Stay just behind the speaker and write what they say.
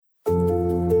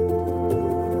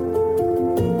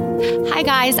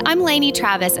Hi guys, I'm Lainey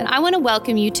Travis, and I want to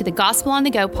welcome you to the Gospel on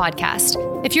the Go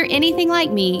podcast. If you're anything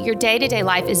like me, your day-to-day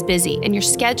life is busy and your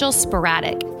schedule's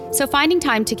sporadic. So finding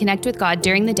time to connect with God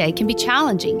during the day can be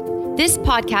challenging. This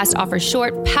podcast offers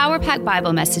short, power-packed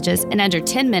Bible messages in under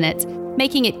 10 minutes,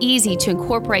 making it easy to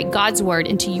incorporate God's Word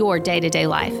into your day-to-day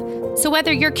life. So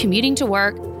whether you're commuting to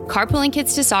work, carpooling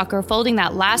kids to soccer, folding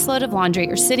that last load of laundry,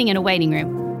 or sitting in a waiting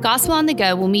room, Gospel on the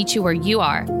Go will meet you where you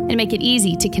are and make it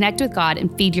easy to connect with God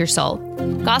and feed your soul.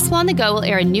 Gospel on the Go will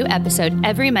air a new episode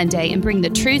every Monday and bring the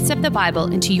truths of the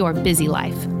Bible into your busy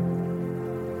life.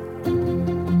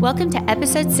 Welcome to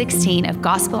episode 16 of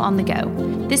Gospel on the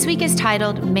Go. This week is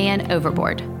titled Man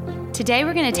Overboard. Today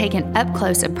we're going to take an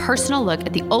up-close and personal look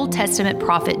at the Old Testament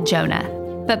prophet Jonah.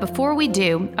 But before we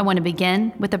do, I want to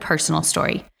begin with a personal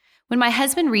story. When my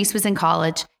husband Reese was in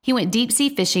college, he went deep-sea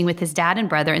fishing with his dad and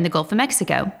brother in the Gulf of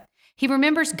Mexico. He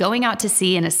remembers going out to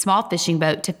sea in a small fishing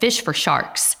boat to fish for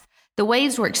sharks. The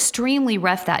waves were extremely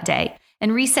rough that day,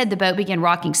 and Reese said the boat began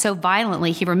rocking so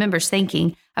violently he remembers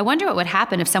thinking, I wonder what would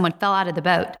happen if someone fell out of the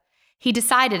boat. He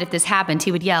decided if this happened,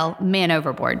 he would yell, "Man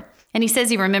overboard." And he says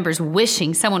he remembers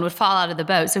wishing someone would fall out of the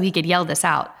boat so he could yell this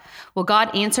out. Well,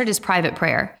 God answered his private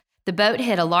prayer. The boat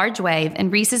hit a large wave,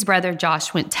 and Reese's brother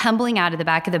Josh went tumbling out of the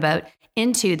back of the boat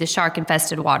into the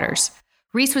shark-infested waters.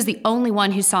 Reese was the only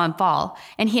one who saw him fall,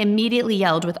 and he immediately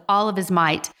yelled with all of his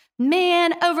might,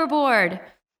 "Man overboard!"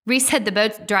 Reese said the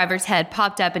boat driver's head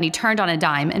popped up and he turned on a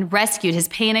dime and rescued his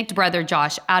panicked brother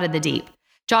Josh out of the deep.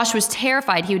 Josh was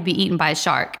terrified he would be eaten by a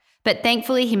shark, but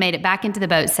thankfully he made it back into the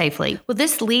boat safely. Well,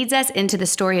 this leads us into the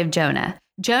story of Jonah.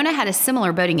 Jonah had a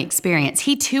similar boating experience.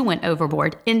 He too went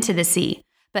overboard into the sea.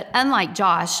 But unlike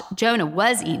Josh, Jonah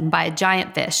was eaten by a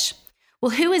giant fish.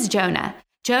 Well, who is Jonah?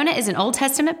 Jonah is an Old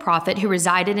Testament prophet who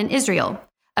resided in Israel.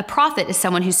 A prophet is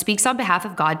someone who speaks on behalf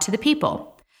of God to the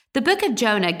people. The book of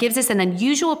Jonah gives us an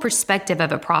unusual perspective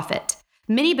of a prophet.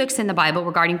 Many books in the Bible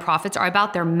regarding prophets are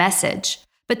about their message,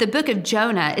 but the book of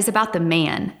Jonah is about the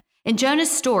man. In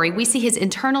Jonah's story, we see his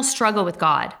internal struggle with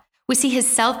God. We see his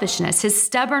selfishness, his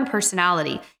stubborn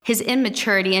personality, his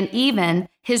immaturity, and even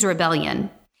his rebellion.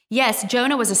 Yes,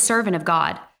 Jonah was a servant of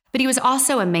God, but he was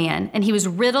also a man, and he was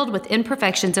riddled with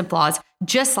imperfections and flaws,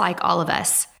 just like all of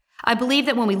us. I believe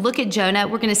that when we look at Jonah,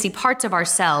 we're going to see parts of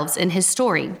ourselves in his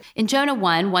story. In Jonah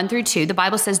 1:1-2, the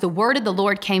Bible says, "The word of the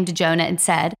Lord came to Jonah and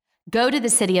said, 'Go to the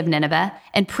city of Nineveh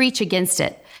and preach against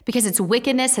it, because its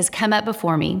wickedness has come up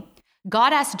before me.'"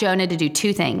 God asked Jonah to do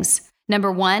two things.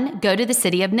 Number one, go to the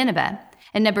city of Nineveh.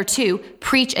 And number two,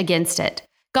 preach against it.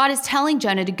 God is telling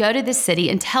Jonah to go to this city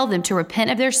and tell them to repent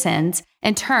of their sins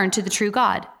and turn to the true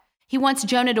God. He wants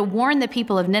Jonah to warn the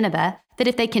people of Nineveh that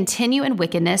if they continue in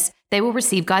wickedness, they will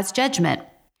receive God's judgment.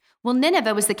 Well,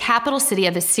 Nineveh was the capital city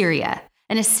of Assyria,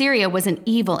 and Assyria was an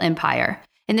evil empire.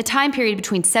 In the time period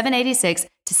between 786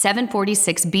 to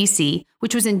 746 BC,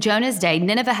 which was in Jonah's day,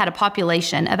 Nineveh had a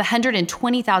population of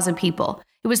 120,000 people.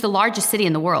 It was the largest city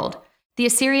in the world. The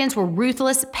Assyrians were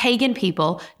ruthless, pagan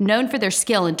people known for their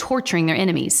skill in torturing their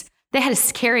enemies. They had a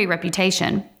scary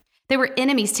reputation. They were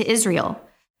enemies to Israel.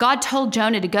 God told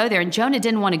Jonah to go there, and Jonah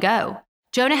didn't want to go.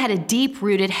 Jonah had a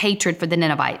deep-rooted hatred for the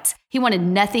Ninevites. He wanted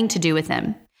nothing to do with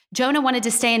them. Jonah wanted to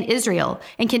stay in Israel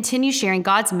and continue sharing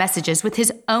God's messages with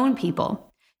his own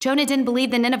people. Jonah didn't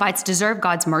believe the Ninevites deserved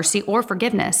God's mercy or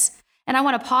forgiveness. And I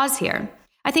want to pause here.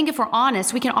 I think if we're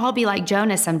honest, we can all be like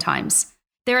Jonah sometimes.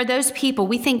 There are those people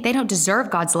we think they don't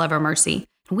deserve God's love or mercy.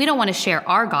 We don't want to share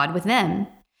our God with them.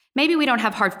 Maybe we don't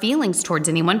have hard feelings towards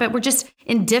anyone, but we're just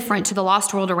indifferent to the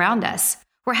lost world around us.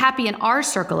 We're happy in our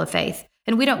circle of faith,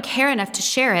 and we don't care enough to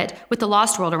share it with the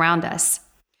lost world around us.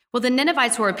 Well, the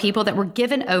Ninevites were a people that were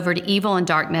given over to evil and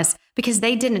darkness because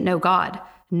they didn't know God.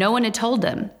 No one had told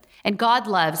them. And God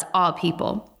loves all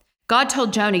people. God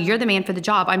told Jonah, "You're the man for the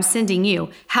job. I'm sending you."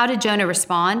 How did Jonah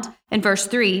respond? In verse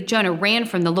 3, Jonah ran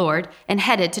from the Lord and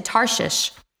headed to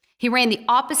Tarshish. He ran the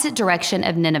opposite direction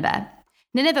of Nineveh.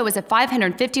 Nineveh was a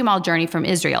 550-mile journey from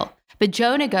Israel, but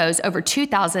Jonah goes over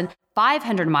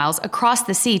 2,500 miles across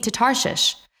the sea to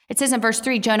Tarshish. It says in verse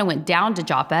 3, Jonah went down to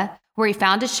Joppa, where he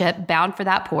found a ship bound for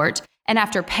that port, and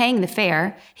after paying the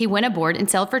fare, he went aboard and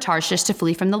sailed for Tarshish to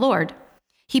flee from the Lord.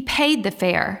 He paid the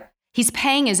fare. He's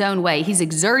paying his own way. He's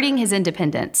exerting his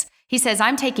independence. He says,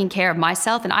 "I'm taking care of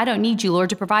myself, and I don't need you, Lord,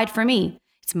 to provide for me.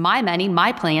 It's my money,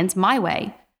 my plans, my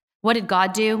way." What did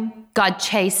God do? God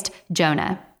chased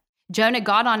Jonah. Jonah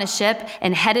got on a ship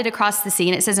and headed across the sea.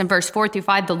 And it says in verse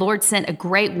 4-5, the Lord sent a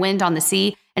great wind on the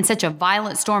sea, and such a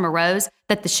violent storm arose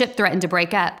that the ship threatened to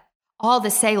break up. All the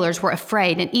sailors were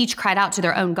afraid, and each cried out to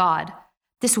their own God.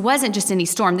 This wasn't just any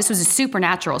storm. This was a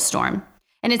supernatural storm.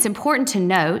 And it's important to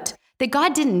note that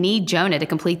God didn't need Jonah to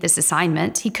complete this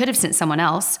assignment. He could have sent someone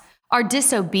else. Our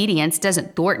disobedience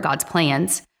doesn't thwart God's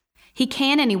plans. He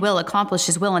can and he will accomplish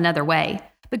his will another way,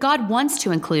 but God wants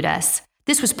to include us.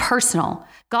 This was personal.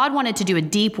 God wanted to do a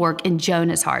deep work in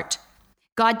Jonah's heart.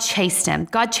 God chased him.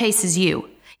 God chases you,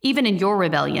 even in your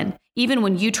rebellion, even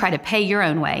when you try to pay your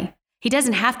own way. He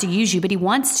doesn't have to use you, but he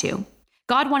wants to.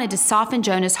 God wanted to soften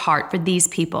Jonah's heart for these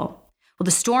people. Well,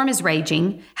 the storm is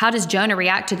raging. How does Jonah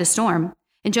react to the storm?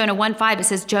 In Jonah 1:5, it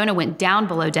says Jonah went down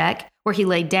below deck, where he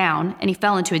lay down, and he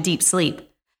fell into a deep sleep.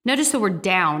 Notice the word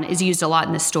down is used a lot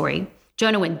in this story.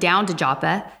 Jonah went down to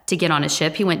Joppa to get on a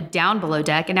ship. He went down below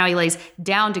deck, and now he lays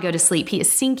down to go to sleep. He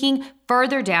is sinking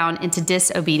further down into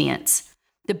disobedience.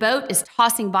 The boat is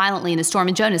tossing violently in the storm,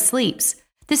 and Jonah sleeps.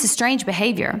 This is strange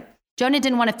behavior. Jonah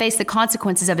didn't want to face the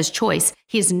consequences of his choice.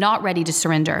 He is not ready to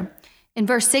surrender. In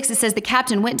verse 6, it says, the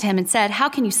captain went to him and said, "How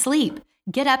can you sleep?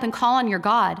 Get up and call on your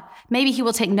God. Maybe he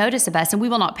will take notice of us, and we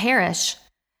will not perish."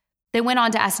 They went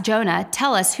on to ask Jonah,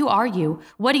 "Tell us, who are you?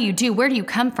 What do you do? Where do you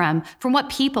come from? From what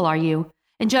people are you?"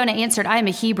 And Jonah answered, "I am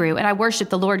a Hebrew, and I worship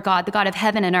the Lord God, the God of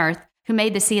heaven and earth, who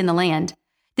made the sea and the land."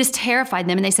 This terrified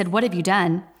them, and they said, "What have you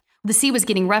done?" The sea was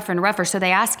getting rougher and rougher, so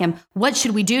they asked him, "What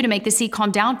should we do to make the sea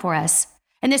calm down for us?"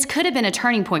 And this could have been a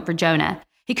turning point for Jonah.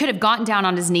 He could have gotten down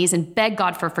on his knees and begged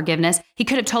God for forgiveness. He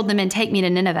could have told the men, "Take me to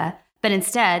Nineveh." But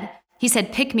instead, he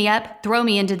said, "Pick me up, throw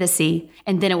me into the sea,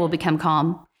 and then it will become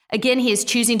calm." Again, he is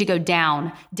choosing to go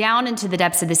down into the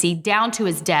depths of the sea, down to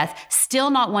his death, still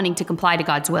not wanting to comply to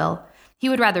God's will. He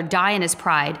would rather die in his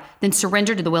pride than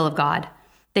surrender to the will of God.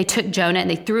 They took Jonah and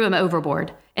they threw him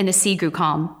overboard, and the sea grew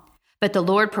calm. But the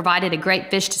Lord provided a great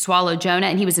fish to swallow Jonah,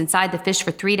 and he was inside the fish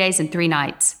for 3 days and 3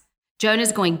 nights.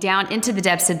 Jonah's going down into the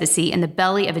depths of the sea in the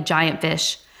belly of a giant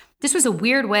fish. This was a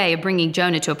weird way of bringing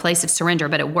Jonah to a place of surrender,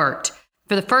 but it worked.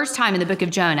 For the first time in the book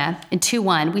of Jonah, in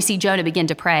 2:1, we see Jonah begin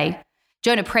to pray.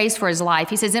 Jonah prays for his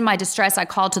life. He says, "In my distress, I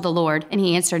called to the Lord, and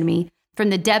he answered me. From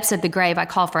the depths of the grave, I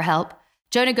call for help."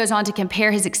 Jonah goes on to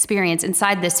compare his experience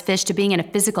inside this fish to being in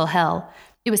a physical hell.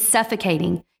 It was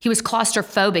suffocating. He was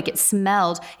claustrophobic. It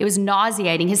smelled. It was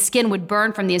nauseating. His skin would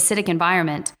burn from the acidic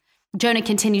environment. Jonah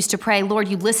continues to pray, "Lord,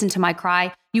 you listened to my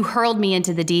cry. You hurled me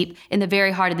into the deep, in the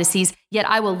very heart of the seas, yet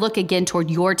I will look again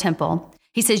toward your temple."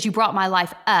 He says, "You brought my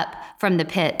life up from the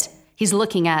pit." He's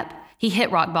looking up. He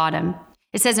hit rock bottom.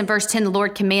 It says in verse 10, the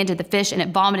Lord commanded the fish, and it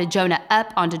vomited Jonah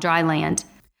up onto dry land.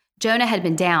 Jonah had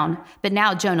been down, but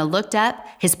now Jonah looked up.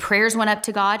 His prayers went up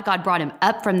to God. God brought him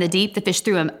up from the deep. The fish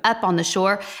threw him up on the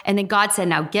shore. And then God said,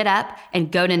 "Now get up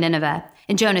and go to Nineveh."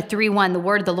 In Jonah 3:1, the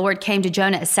word of the Lord came to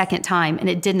Jonah a second time, and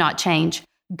it did not change.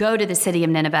 "Go to the city of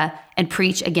Nineveh and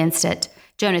preach against it."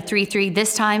 Jonah 3:3,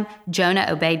 this time Jonah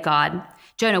obeyed God.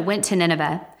 Jonah went to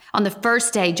Nineveh. On the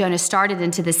first day Jonah started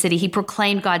into the city, he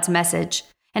proclaimed God's message.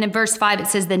 And in verse 5, it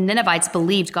says, the Ninevites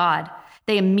believed God.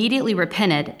 They immediately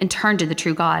repented and turned to the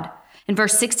true God. In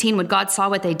verse 16, when God saw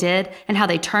what they did and how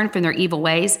they turned from their evil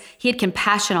ways, he had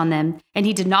compassion on them, and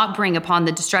he did not bring upon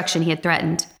the destruction he had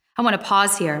threatened. I want to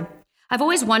pause here. I've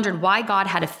always wondered why God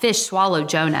had a fish swallow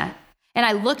Jonah. And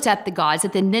I looked up the gods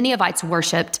that the Ninevites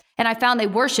worshipped, and I found they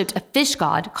worshipped a fish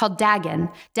god called Dagon.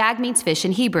 Dag means fish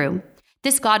in Hebrew.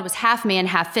 This god was half man,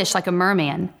 half fish, like a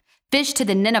merman. Fish to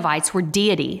the Ninevites were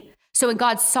deity. So in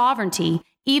God's sovereignty,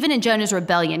 even in Jonah's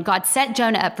rebellion, God set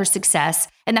Jonah up for success,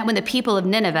 and that when the people of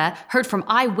Nineveh heard from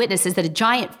eyewitnesses that a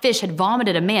giant fish had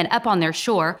vomited a man up on their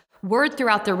shore, word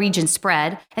throughout the region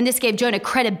spread, and this gave Jonah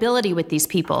credibility with these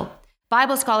people.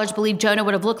 Bible scholars believe Jonah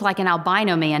would have looked like an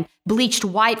albino man, bleached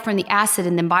white from the acid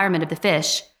in the environment of the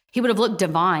fish. He would have looked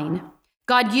divine.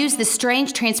 God used this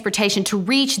strange transportation to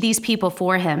reach these people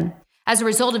for him. As a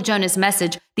result of Jonah's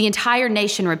message, the entire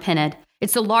nation repented.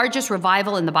 It's the largest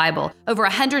revival in the Bible. Over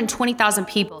 120,000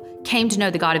 people came to know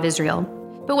the God of Israel.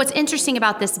 But what's interesting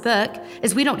about this book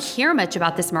is we don't hear much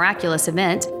about this miraculous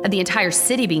event of the entire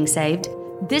city being saved.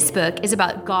 This book is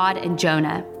about God and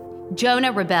Jonah.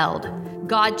 Jonah rebelled.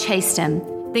 God chased him.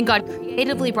 Then God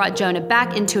creatively brought Jonah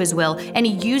back into his will, and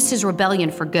he used his rebellion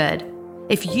for good.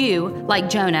 If you, like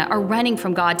Jonah, are running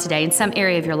from God today in some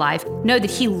area of your life, know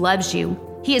that he loves you.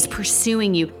 He is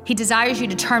pursuing you. He desires you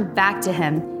to turn back to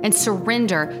him and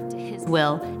surrender to his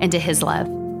will and to his love.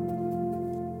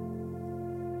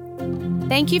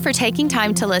 Thank you for taking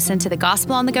time to listen to the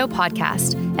Gospel on the Go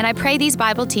podcast, and I pray these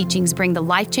Bible teachings bring the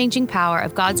life-changing power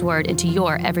of God's Word into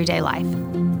your everyday life.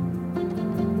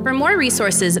 For more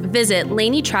resources, visit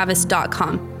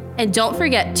LaineyTravis.com. And don't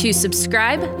forget to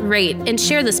subscribe, rate, and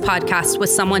share this podcast with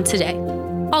someone today.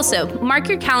 Also, mark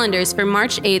your calendars for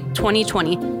March 8th,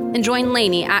 2020, and join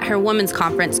Lainey at her women's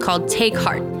conference called Take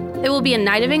Heart. It will be a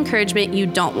night of encouragement you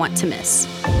don't want to miss.